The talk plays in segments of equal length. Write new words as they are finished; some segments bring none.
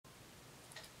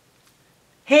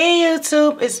Hey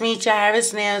YouTube, it's me,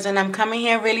 Jahaira's Nails, and I'm coming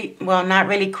here not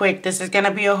really quick. This is going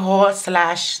to be a haul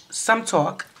slash some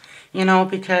talk,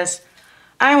 because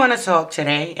I want to talk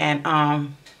today, and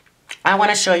I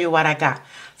want to show you what I got.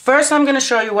 First, I'm going to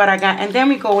show you what I got, and then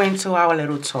we go into our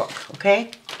little talk,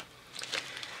 okay?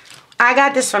 I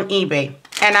got this from eBay,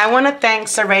 and I want to thank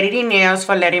Serenity Nails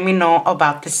for letting me know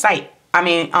about the site.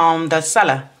 The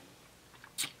seller.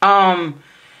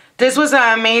 This was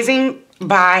an amazing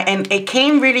buy, and it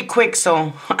came really quick,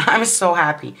 so I'm so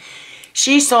happy.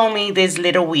 She sold me these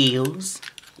little wheels.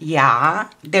 Yeah,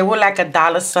 they were like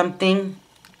 $1 something,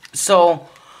 so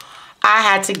I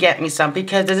had to get me some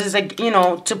because this is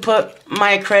to put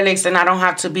my acrylics, and I don't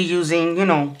have to be using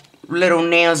little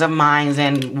nails of mine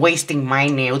and wasting my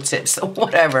nail tips or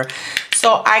whatever.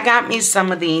 So I got me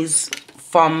some of these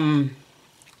from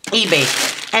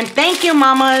eBay. And thank you,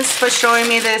 mamas, for showing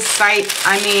me this site.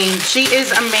 She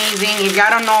is amazing. If y'all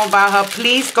don't know about her,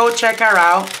 please go check her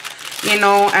out.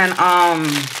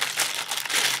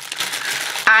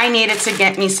 I needed to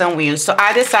get me some wheels, so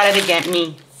I decided to get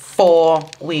me 4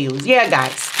 wheels. Yeah,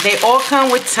 guys, they all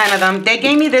come with 10 of them. They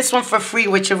gave me this one for free,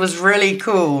 which was really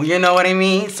cool. You know what I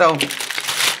mean? So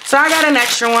I got an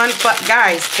extra one, but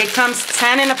guys, it comes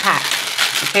 10 in a pack.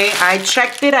 Okay, I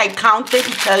checked it, I counted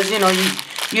because you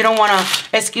don't want to,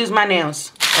 excuse my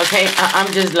nails, okay?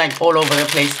 I'm just like all over the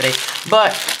place today.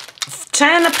 But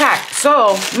 10 in a pack.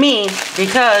 So me,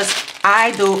 because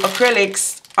I do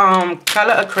acrylics,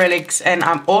 color acrylics, and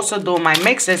I'm also doing my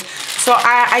mixes. So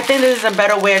I think this is a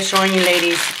better way of showing you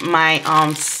ladies my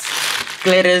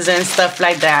glitters and stuff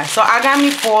like that. So I got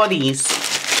me 4 of these.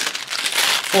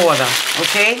 4 of them,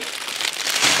 okay?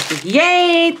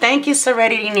 Yay! Thank you,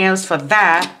 Serenity Nails, for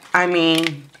that.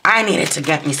 I needed to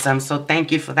get me some, so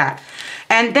thank you for that.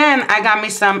 And then I got me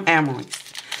some emeralds.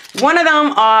 One of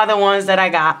them are the ones that I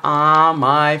got on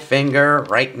my finger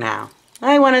right now.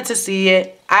 I wanted to see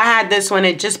it. I had this one,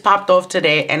 it just popped off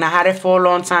today, and I had it for a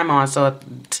long time on, so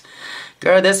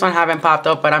girl, this one haven't popped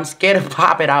up, but I'm scared to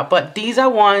pop it out. But these are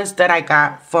ones that I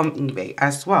got from eBay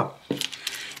as well.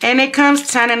 And it comes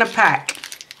 10 in a pack,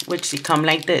 which it come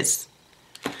like this.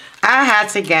 I had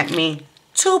to get me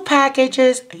 2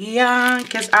 packages, yeah,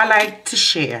 because I like to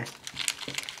share.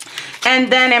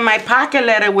 And then in my pocket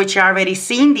letter, which you already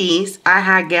seen these, I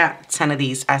had got 10 of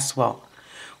these as well,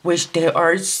 which they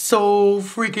are so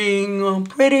freaking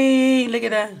pretty. Look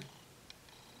at that.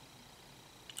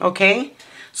 Okay,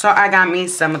 so I got me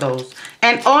some of those.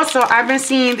 And also, I've been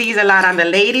seeing these a lot on the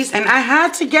ladies, and I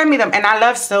had to get me them. And I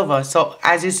love silver, so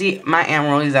as you see, my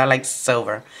emeralds are like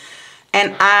silver.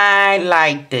 And I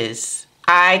like this.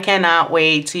 I cannot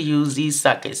wait to use these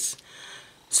suckers.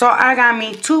 So I got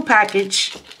me 2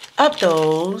 packages of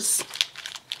those.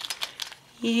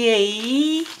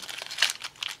 Yay.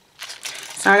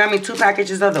 So I got me 2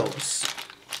 packages of those.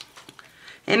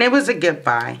 And it was a good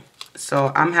buy.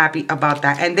 So I'm happy about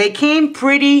that. And they came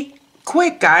pretty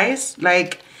quick, guys.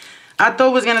 Like, I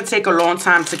thought it was going to take a long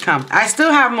time to come. I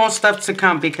still have more stuff to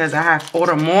come because I have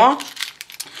ordered more.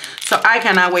 So I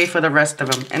cannot wait for the rest of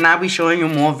them. And I'll be showing you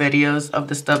more videos of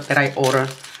the stuff that I order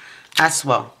as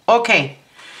well. Okay.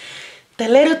 The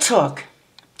little talk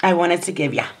I wanted to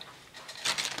give ya.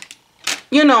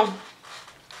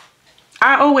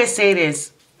 I always say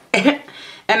this. And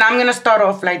I'm going to start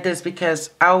off like this because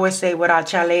I always say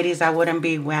without y'all ladies, I wouldn't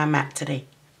be where I'm at today.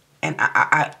 And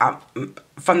I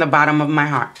from the bottom of my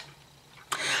heart.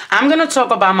 I'm going to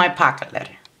talk about my pocket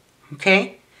letter.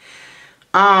 Okay?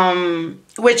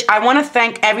 Which I want to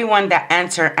thank everyone that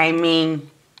answered.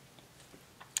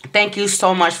 Thank you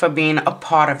so much for being a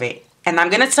part of it. And I'm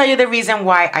going to tell you the reason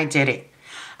why I did it.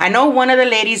 I know one of the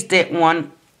ladies did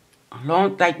one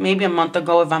maybe a month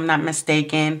ago, if I'm not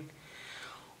mistaken.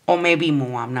 Or maybe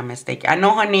more, I'm not mistaken. I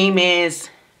know her name is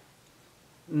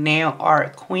Nail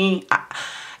Art Queen.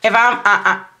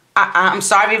 I'm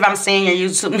sorry if I'm saying your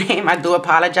YouTube name. I do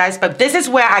apologize. But this is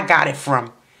where I got it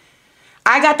from.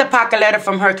 I got the pocket letter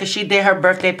from her because she did her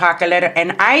birthday pocket letter.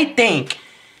 And I think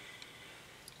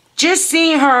just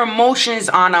seeing her emotions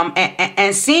on them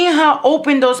and seeing her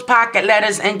open those pocket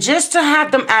letters and just to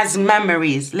have them as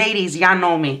memories. Ladies, y'all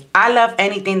know me. I love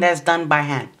anything that's done by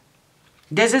hand.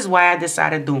 This is why I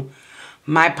decided to do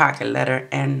my pocket letter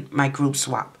and my group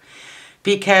swap.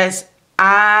 Because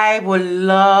I would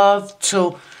love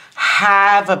to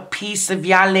have a piece of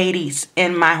y'all ladies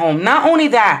in my home. Not only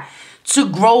that, to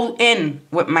grow in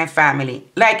with my family.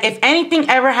 Like, if anything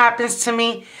ever happens to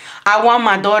me, I want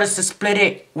my daughters to split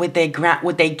it with their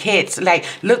kids. Like,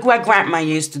 look what grandma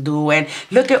used to do, and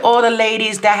look at all the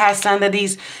ladies that has some of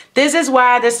these. This is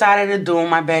why I decided to do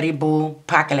my Betty Boo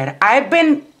pocket letter. I've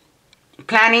been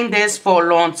planning this for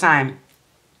a long time.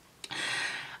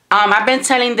 I've been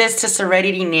telling this to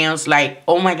Serenity Nails, like,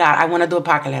 oh my God, I want to do a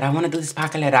pocket letter. I want to do this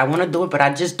pocket letter. I want to do it, but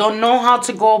I just don't know how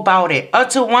to go about it.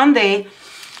 Until one day,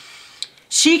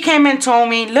 she came and told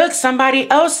me, look,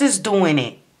 somebody else is doing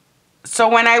it. So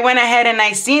when I went ahead and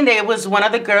I seen that it was one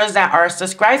of the girls that are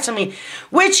subscribed to me,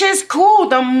 which is cool.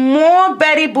 The more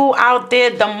Betty Boo out there,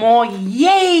 the more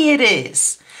yay it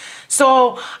is.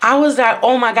 So I was like,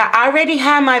 oh my God, I already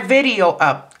had my video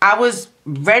up. I was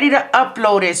ready to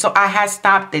upload it. So I had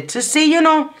stopped it to see, you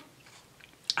know,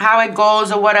 how it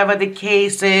goes or whatever the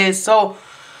case is. So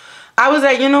I was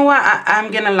like, you know what,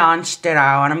 I'm going to launch it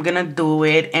out and I'm going to do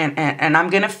it and I'm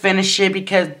going to finish it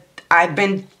because I've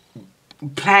been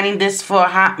planning this for a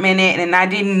hot minute and I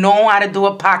didn't know how to do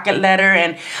a pocket letter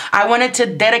and I wanted to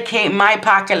dedicate my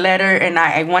pocket letter and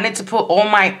I wanted to put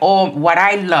all what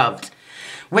I loved,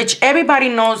 which everybody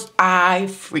knows I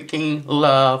freaking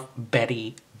love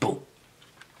Betty Boo.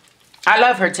 I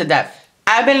love her to death.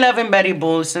 I've been loving Betty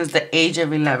Boo since the age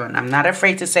of 11. I'm not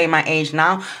afraid to say my age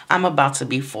now. I'm about to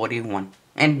be 41.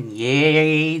 And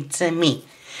yay to me.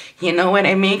 You know what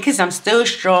I mean? Because I'm still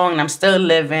strong, and I'm still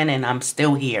living, and I'm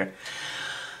still here.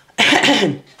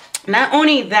 Not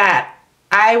only that,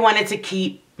 I wanted to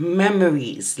keep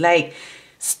memories. Like,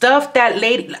 stuff that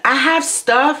I have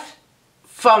stuff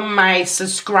from my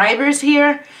subscribers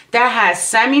here that has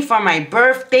sent me for my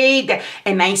birthday,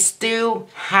 and I still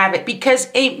have it because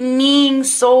it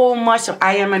means so much.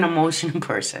 I am an emotional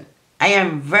person. I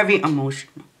am very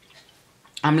emotional.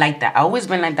 I'm like that. I've always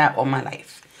been like that all my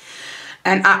life.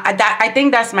 And I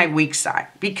think that's my weak side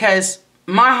because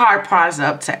my heart pours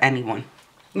up to anyone.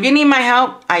 If you need my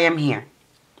help, I am here.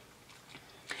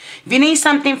 If you need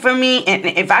something from me, and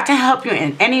if I can help you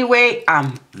in any way,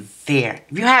 I'm there.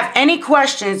 If you have any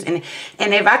questions, and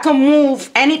if I can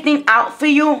move anything out for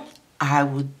you, I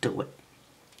will do it.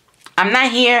 I'm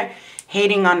not here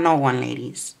hating on no one,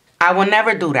 ladies. I will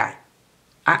never do that.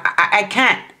 I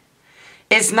can't.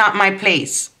 It's not my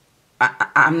place.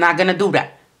 I'm not going to do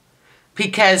that.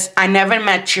 Because I never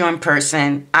met you in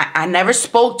person. I never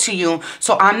spoke to you.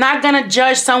 So I'm not going to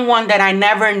judge someone that I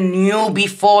never knew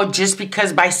before just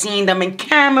because by seeing them in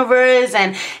cameras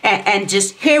and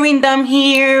just hearing them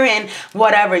here and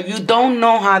whatever. You don't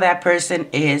know how that person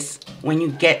is when you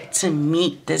get to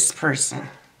meet this person.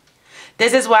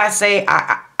 This is why I say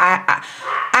I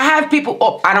have people,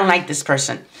 oh, I don't like this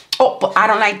person. Oh, but I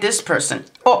don't like this person.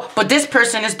 Oh, but this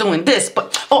person is doing this.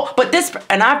 But this,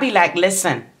 and I'll be like,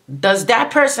 listen. Does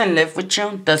that person live with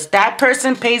you? Does that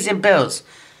person pays your bills?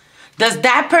 Does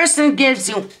that person gives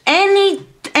you any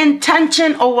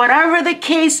intention or whatever the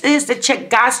case is that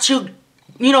got you,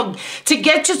 you know, to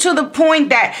get you to the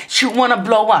point that you want to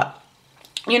blow up?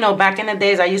 You know, back in the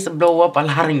days, I used to blow up a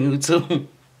lot on YouTube.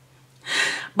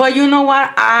 But you know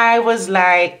what? I was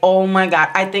like, oh my God,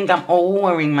 I think I'm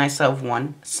overworrying myself.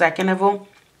 One. Second of all,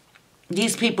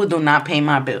 these people do not pay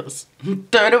my bills.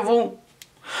 Third of all,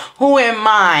 who am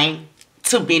I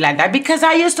to be like that? Because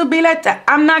I used to be like that.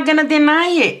 I'm not going to deny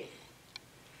it.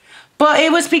 But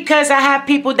it was because I had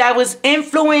people that was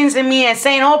influencing me and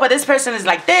saying, oh, but this person is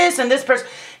like this and this person.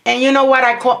 And you know what?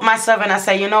 I caught myself and I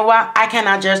said, you know what? I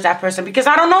cannot judge that person because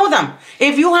I don't know them.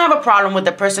 If you have a problem with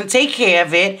the person, take care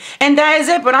of it. And that is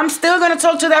it. But I'm still going to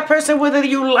talk to that person whether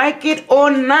you like it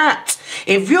or not.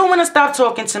 If you want to stop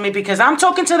talking to me because I'm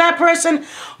talking to that person,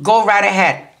 go right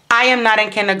ahead. I am not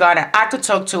in kindergarten. I could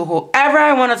talk to whoever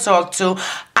I want to talk to.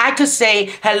 I could say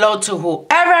hello to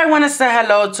whoever I want to say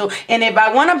hello to. And if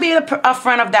I want to be a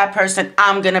friend of that person,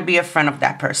 I'm going to be a friend of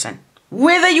that person.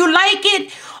 Whether you like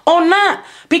it or not.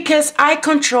 Because I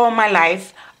control my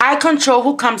life. I control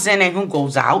who comes in and who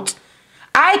goes out.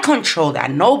 I control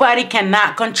that. Nobody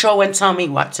cannot control and tell me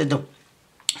what to do.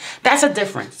 That's a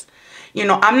difference. You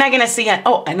know, I'm not going to see it.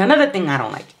 Oh, and another thing I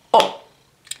don't like. Oh.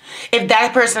 If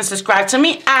that person subscribed to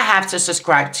me, I have to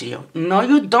subscribe to you. No,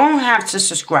 you don't have to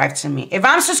subscribe to me. If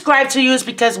I'm subscribed to you, it's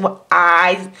because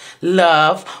I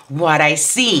love what I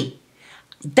see.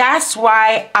 That's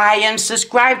why I am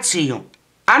subscribed to you.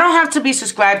 I don't have to be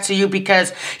subscribed to you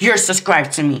because you're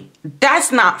subscribed to me.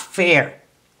 That's not fair.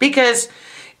 Because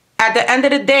at the end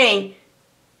of the day,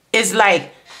 it's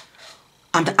like,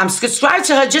 I'm subscribed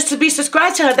to her just to be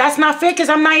subscribed to her. That's not fair because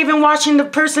I'm not even watching the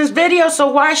person's video. So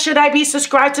why should I be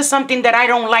subscribed to something that I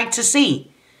don't like to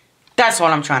see? That's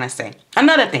what I'm trying to say.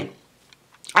 Another thing.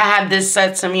 I had this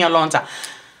said to me a long time.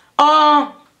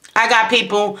 Oh, I got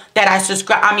people that I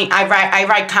subscribe. I mean, I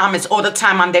write comments all the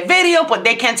time on their video, but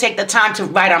they can't take the time to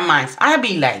write on mine. I'd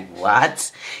be like,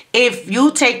 what? If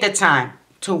you take the time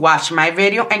to watch my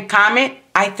video and comment,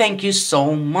 I thank you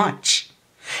so much.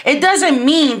 It doesn't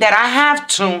mean that I have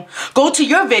to go to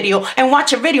your video and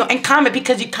watch a video and comment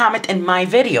because you comment in my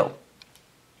video.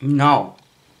 No.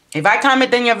 If I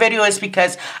comment in your video, it's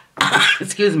because,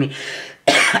 excuse me,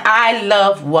 I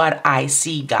love what I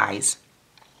see, guys.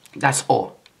 That's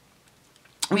all.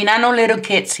 We not no little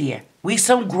kids here. We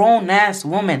some grown-ass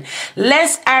women.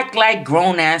 Let's act like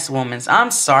grown-ass women.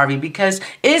 I'm sorry, because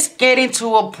it's getting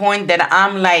to a point that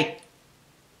I'm like,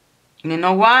 you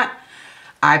know what?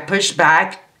 I push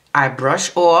back, I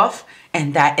brush off,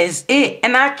 and that is it.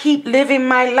 And I keep living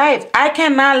my life. I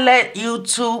cannot let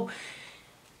YouTube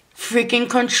freaking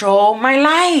control my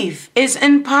life. It's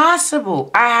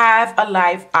impossible. I have a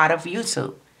life out of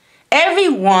YouTube.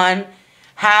 Everyone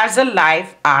has a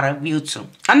life out of YouTube.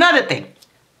 Another thing.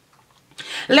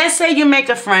 Let's say you make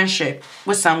a friendship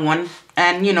with someone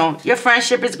and, you know, your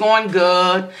friendship is going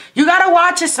good. You got to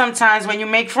watch it sometimes when you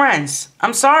make friends.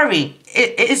 I'm sorry.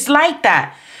 It's like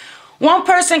that. One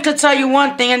person could tell you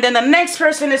one thing and then the next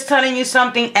person is telling you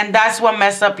something, and that's what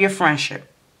messed up your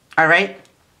friendship. All right?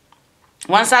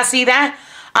 Once I see that,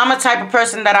 I'm a type of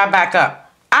person that I back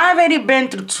up. I've already been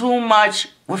through too much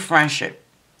with friendship.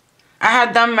 I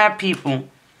had done met people.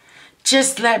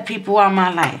 Just let people out of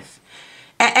my life.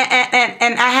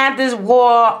 And I had this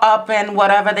wall up and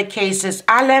whatever the case is.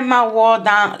 I let my wall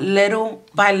down little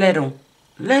by little.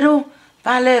 Little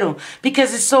by little.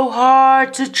 Because it's so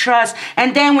hard to trust.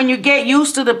 And then when you get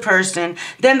used to the person,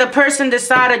 then the person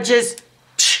decided just,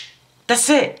 that's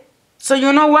it. So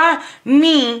you know what?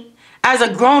 Me, as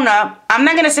a grown-up, I'm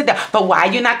not going to sit there, but why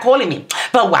are you not calling me?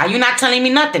 But why are you not telling me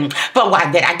nothing? But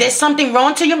why did I did something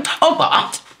wrong to you? Oh,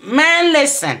 but man,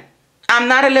 listen. I'm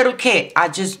not a little kid. I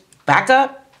just back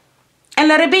up and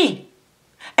let it be.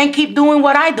 And keep doing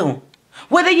what I do.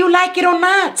 Whether you like it or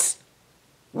not.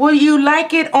 Will you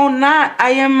like it or not?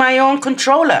 I am my own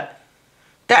controller.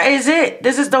 That is it.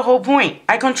 This is the whole point.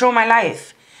 I control my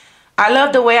life. I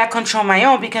love the way I control my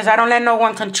own because I don't let no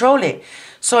one control it.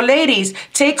 So ladies,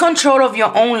 take control of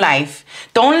your own life.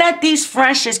 Don't let these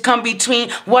friendships come between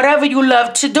whatever you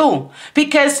love to do.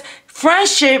 Because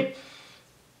friendship,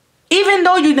 even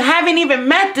though you haven't even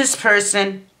met this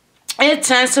person, it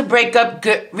tends to break up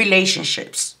good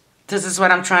relationships. This is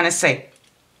what I'm trying to say.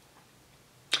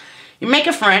 You make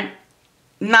a friend.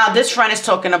 Now this friend is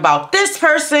talking about this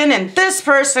person and this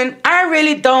person. I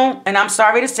really don't, and I'm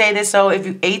sorry to say this, so if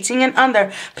you're 18 and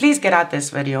under, please get out this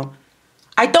video.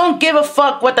 I don't give a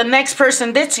fuck what the next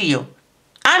person did to you.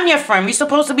 I'm your friend. We're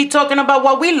supposed to be talking about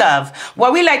what we love,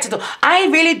 what we like to do. I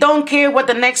really don't care what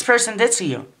the next person did to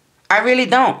you. I really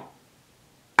don't.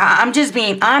 I'm just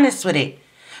being honest with it.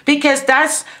 Because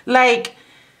that's like,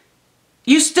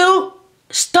 you still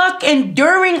stuck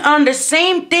enduring on the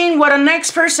same thing what the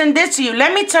next person did to you.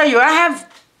 Let me tell you, I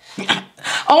have,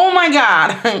 oh my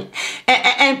God.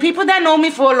 and people that know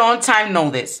me for a long time know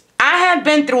this. I have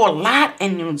been through a lot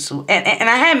in YouTube. And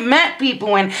I have met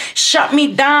people and shut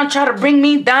me down, try to bring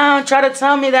me down, try to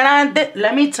tell me that I did.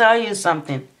 Let me tell you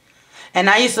something. And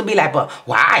I used to be like, but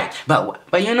why?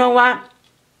 But you know what?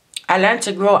 I learned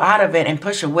to grow out of it and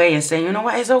push away and say, you know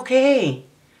what? It's okay.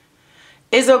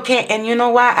 It's okay. And you know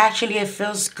what? Actually, it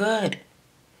feels good.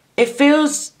 It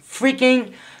feels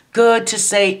freaking good to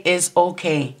say it's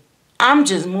okay. I'm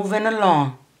just moving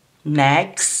along.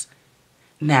 Next.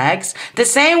 Next. The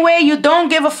same way you don't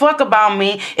give a fuck about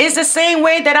me is the same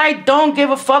way that I don't give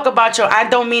a fuck about you. I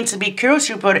don't mean to be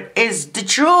crucial, but it's the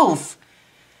truth.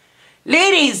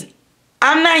 Ladies,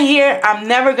 I'm not here. I'm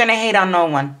never going to hate on no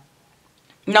one.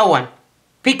 No one.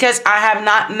 Because I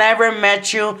have never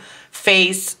met you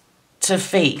face to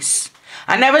face.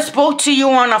 I never spoke to you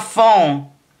on a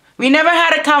phone. We never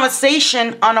had a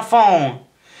conversation on a phone.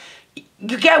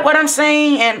 You get what I'm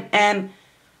saying? And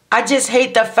I just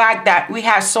hate the fact that we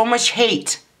have so much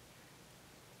hate.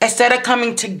 Instead of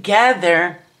coming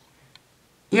together,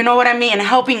 you know what I mean, and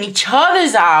helping each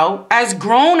other out as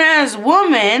grown-ass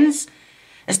women,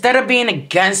 instead of being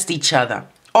against each other.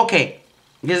 Okay,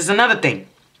 this is another thing.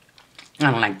 I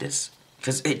don't like this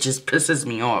because it just pisses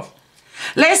me off.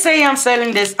 Let's say I'm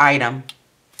selling this item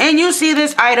and you see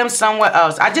this item somewhere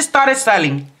else. I just started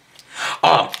selling.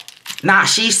 Oh, nah,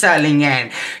 she's selling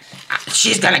and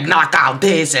she's gonna knock out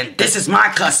this and this is my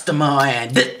customer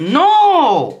and this.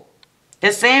 No!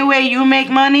 The same way you make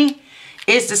money,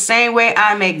 it's the same way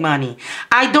I make money.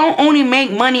 I don't only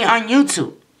make money on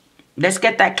YouTube. Let's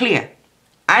get that clear.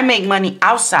 I make money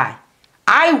outside.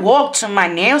 I walk to my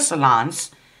nail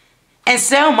salons and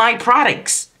sell my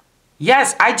products.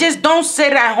 Yes, I just don't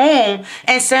sit at home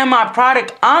and sell my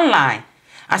product online.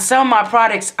 I sell my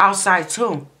products outside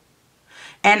too.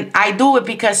 And I do it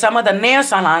because some of the nail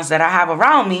salons that I have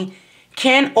around me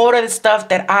can't order the stuff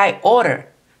that I order.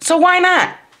 So why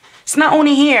not? It's not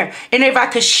only here. And if I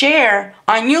could share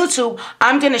on YouTube,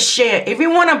 I'm going to share. If you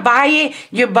want to buy it,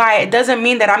 you buy it. It doesn't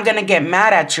mean that I'm going to get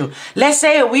mad at you. Let's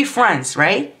say we friends,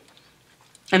 right?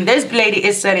 And this lady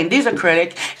is selling this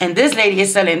acrylic, and this lady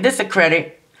is selling this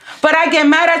acrylic. But I get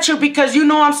mad at you because you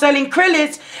know I'm selling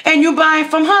acrylics and you buying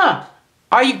from her.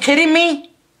 Are you kidding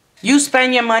me? You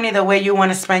spend your money the way you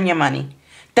want to spend your money.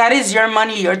 That is your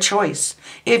money, your choice.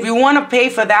 If you want to pay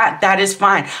for that, that is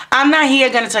fine. I'm not here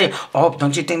going to tell you, oh,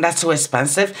 don't you think that's too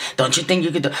expensive? Don't you think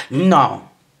you could do? No,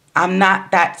 I'm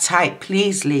not that type.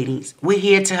 Please, ladies, we're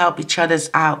here to help each other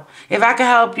out. If I can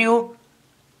help you,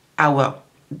 I will.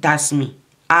 That's me.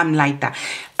 I'm like that.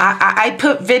 I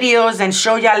put videos and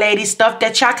show y'all ladies stuff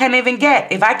that y'all can't even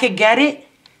get. If I could get it,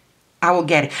 I will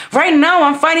get it. Right now,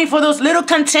 I'm fighting for those little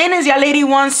containers y'all lady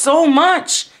wants so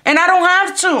much. And I don't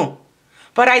have to.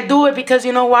 But I do it because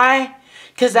you know why?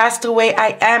 Because that's the way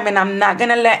I am. And I'm not going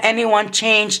to let anyone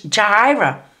change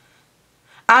jahaira.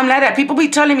 I'm like that. People be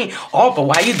telling me, oh, but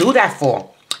why you do that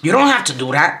for? You don't have to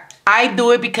do that. I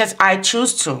do it because I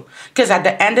choose to. Because at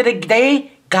the end of the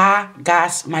day, God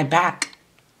got my back.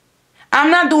 I'm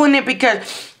not doing it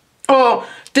because, oh,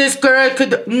 this girl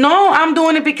could. No, I'm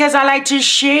doing it because I like to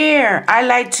share. I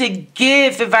like to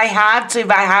give if I have to. If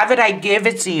I have it, I give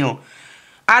it to you.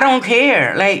 I don't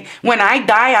care. Like, when I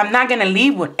die, I'm not going to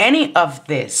leave with any of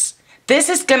this. This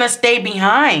is going to stay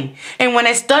behind. And when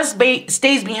it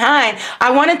stays behind,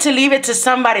 I wanted to leave it to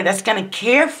somebody that's going to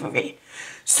care for it.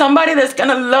 Somebody that's going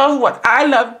to love what I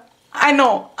love. I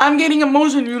know, I'm getting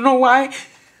emotional. You know why?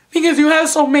 Because you have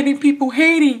so many people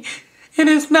hating. And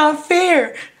it's not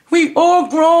fair. We all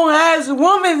grown as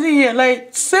women here.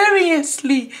 Like,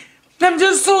 seriously. I'm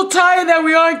just so tired that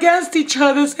we are against each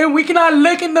other and we cannot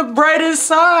look in the brightest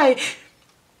side.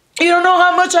 You don't know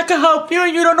how much I can help you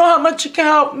and you don't know how much you can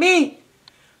help me.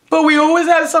 But we always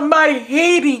have somebody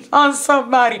hating on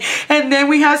somebody. And then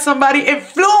we have somebody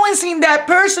influencing that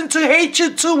person to hate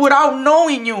you too without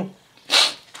knowing you.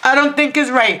 I don't think it's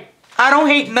right. I don't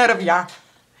hate none of y'all.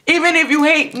 Even if you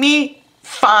hate me,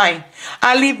 fine.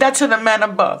 I leave that to the man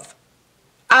above.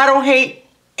 I don't hate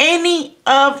any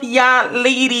of y'all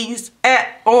ladies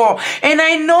at all. And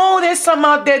I know there's some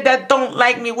out there that don't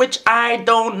like me, which I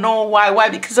don't know why. Why?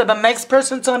 Because of the next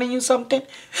person telling you something?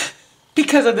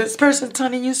 Because of this person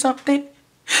telling you something?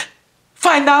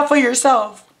 Find out for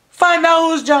yourself. Find out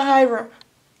who's jahaira.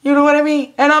 You know what I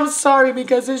mean? And I'm sorry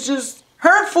because it's just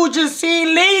hurtful just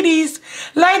seeing ladies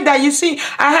like that. You see,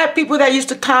 I had people that used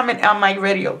to comment on my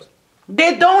videos.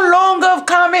 They don't longer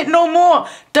comment no more.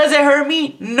 Does it hurt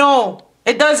me? No,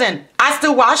 it doesn't. I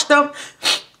still watch them.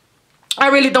 I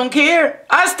really don't care.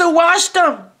 I still watch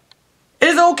them.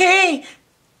 It's okay.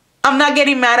 I'm not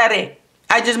getting mad at it.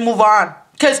 I just move on.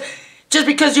 Because just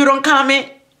because you don't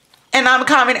comment and I'm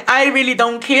commenting, I really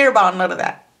don't care about none of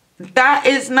that. That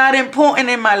is not important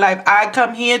in my life. I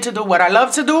come here to do what I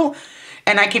love to do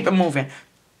and I keep it moving.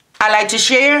 I like to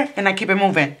share and I keep it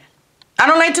moving. I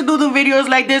don't like to do the videos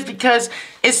like this because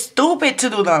it's stupid to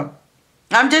do them.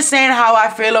 I'm just saying how I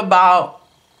feel about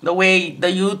the way the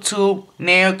YouTube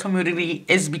nail community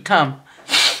is become.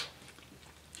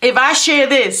 If I share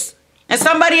this and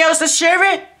somebody else is share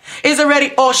it, it's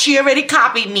already, oh, she already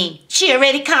copied me. She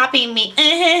already copied me.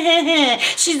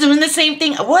 She's doing the same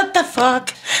thing. What the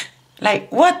fuck?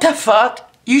 Like, what the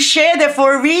fuck? You shared it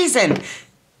for a reason.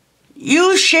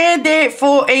 You shared it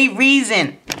for a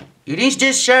reason. You didn't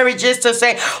just share it just to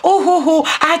say, oh,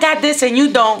 I got this and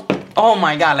you don't. Oh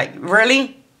my God, like,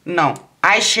 really? No,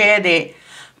 I shared it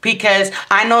because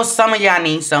I know some of y'all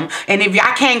need some. And if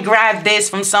y'all can't grab this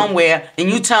from somewhere and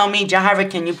you tell me, jahaira,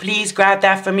 can you please grab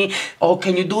that for me? Or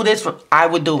can you do this? I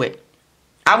would do it.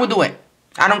 I would do it.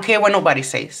 I don't care what nobody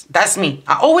says. That's me.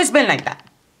 I've always been like that.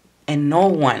 And no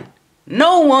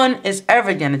one is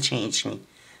ever going to change me.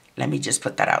 Let me just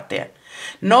put that out there.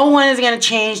 No one is going to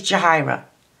change jahaira.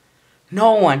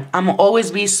 No one. I'm going to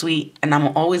always be sweet and I'm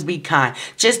going to always be kind.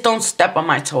 Just don't step on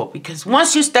my toe. Because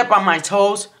once you step on my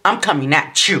toes, I'm coming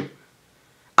at you.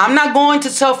 I'm not going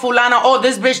to tell fulana, oh,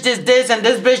 this bitch did this and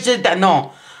this bitch did that.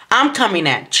 No. I'm coming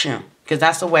at you. Because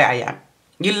that's the way I am.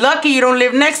 You're lucky you don't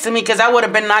live next to me because I would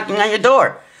have been knocking on your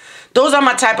door. Those are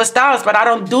my type of styles. But I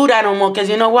don't do that no more. Because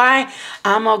you know why?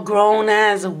 I'm a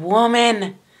grown-ass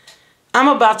woman. I'm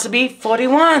about to be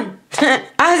 41.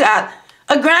 I got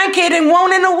a grandkid and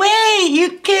won't in a way.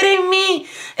 You kidding me?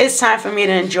 It's time for me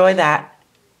to enjoy that.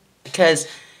 Because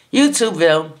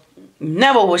YouTubeville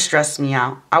never will stress me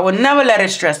out. I will never let it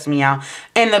stress me out.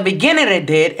 In the beginning it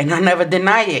did, and I never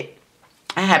deny it.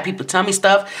 I had people tell me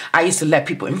stuff. I used to let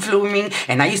people influence me,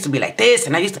 and I used to be like this,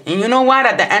 and you know what?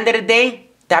 At the end of the day,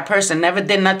 that person never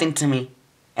did nothing to me.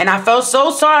 And I felt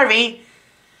so sorry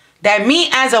that me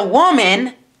as a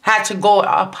woman had to go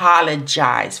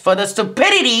apologize for the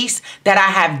stupidities that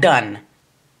I have done.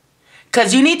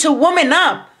 Because you need to woman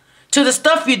up to the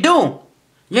stuff you do.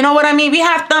 You know what I mean? We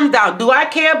have thumbs down. Do I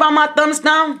care about my thumbs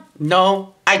down?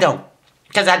 No, I don't.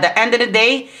 Because at the end of the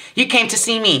day, you came to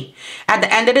see me. At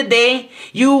the end of the day,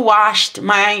 you watched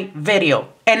my video.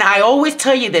 And I always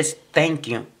tell you this, thank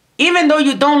you. Even though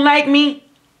you don't like me,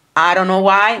 I don't know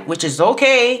why, which is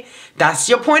okay. That's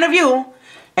your point of view.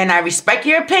 And I respect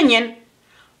your opinion.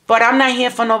 But I'm not here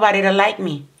for nobody to like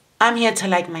me. I'm here to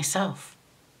like myself.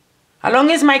 As long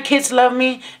as my kids love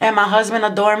me and my husband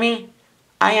adore me,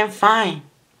 I am fine.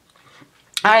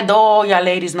 I adore y'all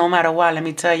ladies no matter what, let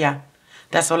me tell ya.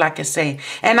 That's all I can say.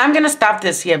 And I'm going to stop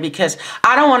this here because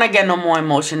I don't want to get no more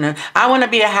emotional. I want to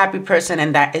be a happy person,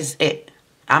 and that is it.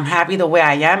 I'm happy the way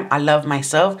I am. I love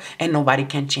myself, and nobody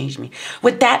can change me.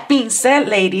 With that being said,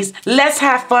 ladies, let's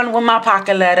have fun with my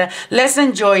pocket letter. Let's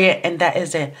enjoy it, and that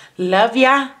is it. Love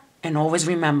ya, and always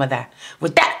remember that.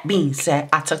 With that being said,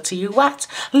 I'll talk to you what?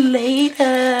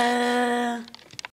 Later.